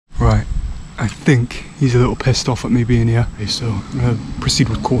Right, I think he's a little pissed off at me being here, so I'm gonna proceed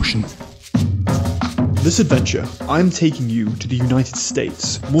with caution. This adventure, I'm taking you to the United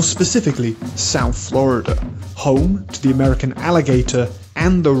States, more specifically South Florida, home to the American alligator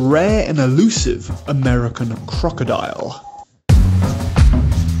and the rare and elusive American crocodile.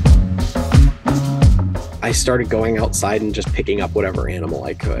 I started going outside and just picking up whatever animal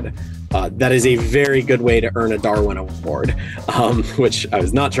I could. That is a very good way to earn a Darwin Award, which I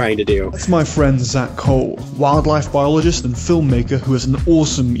was not trying to do. That's my friend Zach Cole, wildlife biologist and filmmaker who has an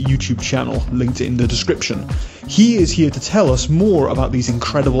awesome YouTube channel linked in the description. He is here to tell us more about these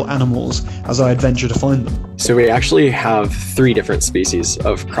incredible animals as I adventure to find them. So we actually have 3 different species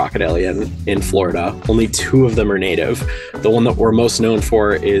of crocodilian in Florida. Only 2 of them are native. The one that we're most known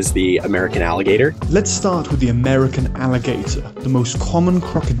for is the American alligator. Let's start with the American alligator, the most common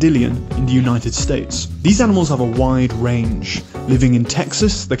crocodilian in the United States. These animals have a wide range, living in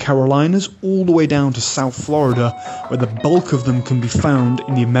Texas, the Carolinas, all the way down to South Florida, where the bulk of them can be found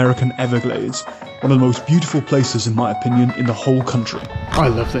in the American Everglades, one of the most beautiful places, in my opinion, in the whole country. I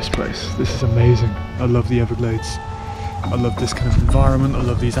love this place. This is amazing. I love the Everglades. I love this kind of environment. I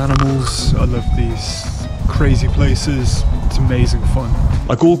love these animals. I love these crazy places. It's amazing fun.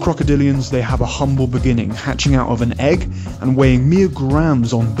 Like all crocodilians, they have a humble beginning, hatching out of an egg and weighing mere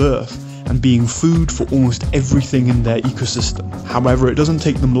grams on birth, and being food for almost everything in their ecosystem. However, it doesn't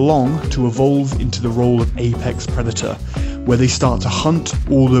take them long to evolve into the role of apex predator, where they start to hunt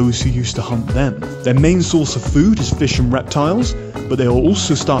all those who used to hunt them. Their main source of food is fish and reptiles, but they'll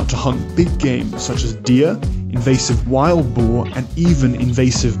also start to hunt big game such as deer, invasive wild boar, and even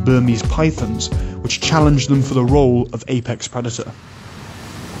invasive Burmese pythons, which challenge them for the role of apex predator.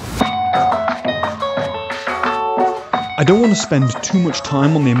 I don't want to spend too much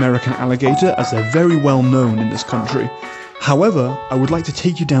time on the American alligator as they're very well known in this country. However, I would like to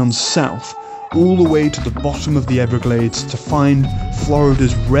take you down south, all the way to the bottom of the Everglades to find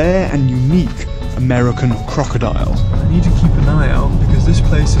Florida's rare and unique American crocodile. I need to keep an eye out because this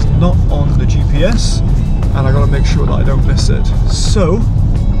place is not on the GPS and I gotta make sure that I don't miss it. So,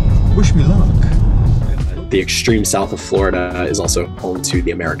 wish me luck. The extreme south of Florida is also home to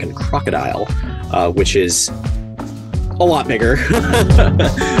the American crocodile, which is a lot bigger.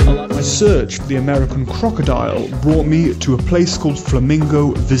 My search for the American crocodile brought me to a place called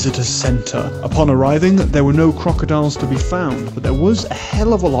Flamingo Visitor Center. Upon arriving, there were no crocodiles to be found, but there was a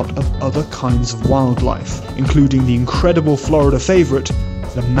hell of a lot of other kinds of wildlife, including the incredible Florida favorite,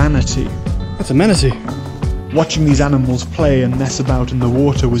 the manatee. That's a manatee. Watching these animals play and mess about in the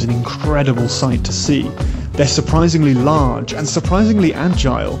water was an incredible sight to see. They're surprisingly large and surprisingly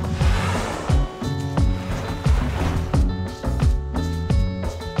agile.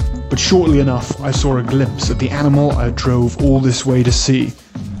 But shortly enough, I saw a glimpse of the animal I drove all this way to see.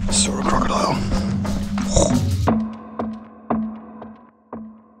 I saw a crocodile.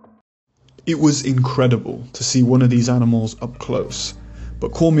 It was incredible to see one of these animals up close.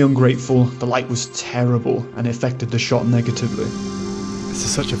 But call me ungrateful, the light was terrible and it affected the shot negatively. This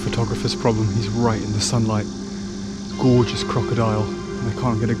is such a photographer's problem. He's right in the sunlight. Gorgeous crocodile, and I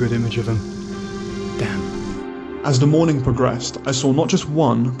can't get a good image of him. Damn. As the morning progressed, I saw not just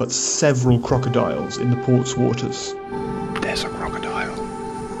one, but several crocodiles in the port's waters. There's a crocodile.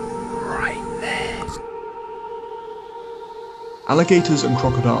 Right there. Alligators and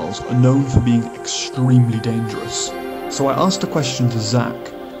crocodiles are known for being extremely dangerous. So I asked a question to Zach.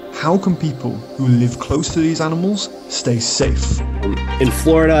 How can people who live close to these animals stay safe? In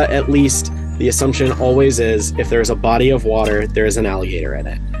Florida, at least, the assumption always is if there's a body of water, there is an alligator in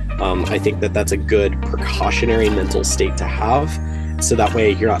it. I think that that's a good precautionary mental state to have, so that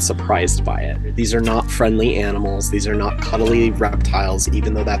way you're not surprised by it. These are not friendly animals. These are not cuddly reptiles,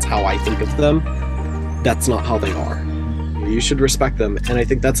 even though that's how I think of them. That's not how they are. You should respect them, and I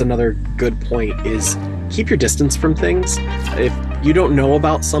think that's another good point is keep your distance from things. If you don't know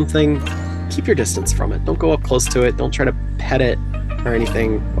about something, keep your distance from it. Don't go up close to it. Don't try to pet it or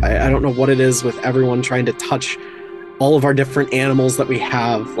anything. I don't know what it is with everyone trying to touch all of our different animals that we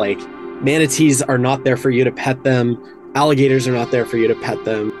have. Like, manatees are not there for you to pet them. Alligators are not there for you to pet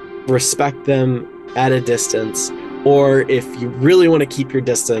them. Respect them at a distance. Or if you really want to keep your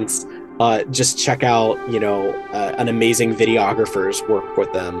distance, just check out, an amazing videographer's work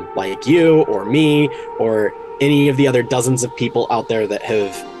with them, like you or me or any of the other dozens of people out there that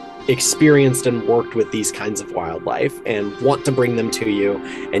have experienced and worked with these kinds of wildlife and want to bring them to you,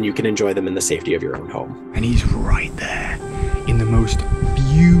 and you can enjoy them in the safety of your own home. And he's right there in the most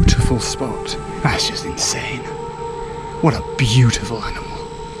beautiful spot. That's just insane. What a beautiful animal.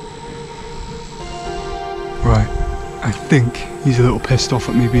 Right, I I think he's a little pissed off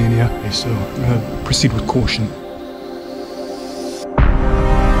at me being here, so I'm gonna proceed with caution.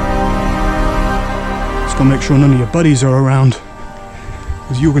 Just gotta make sure none of your buddies are around,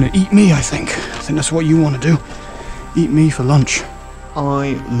 because you're gonna eat me, I think. I think that's what you want to do. Eat me for lunch.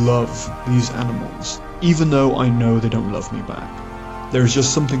 I love these animals, even though I know they don't love me back. There is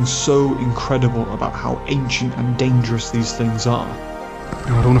just something so incredible about how ancient and dangerous these things are.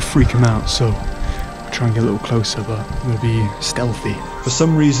 Now, I don't want to freak him out, so I'll try and get a little closer, but I'm going to be stealthy. For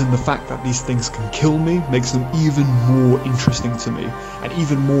some reason, the fact that these things can kill me makes them even more interesting to me, and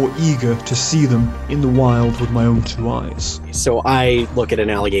even more eager to see them in the wild with my own 2 eyes. So I look at an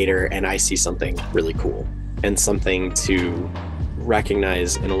alligator and I see something really cool and something to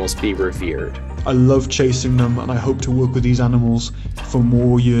recognize and almost be revered. I love chasing them, and I hope to work with these animals for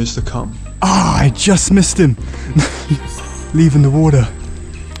more years to come. Ah, I just missed him. Leaving the water.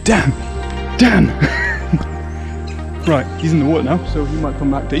 Damn. Right, he's in the water now, so he might come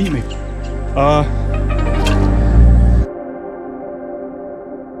back to eat me.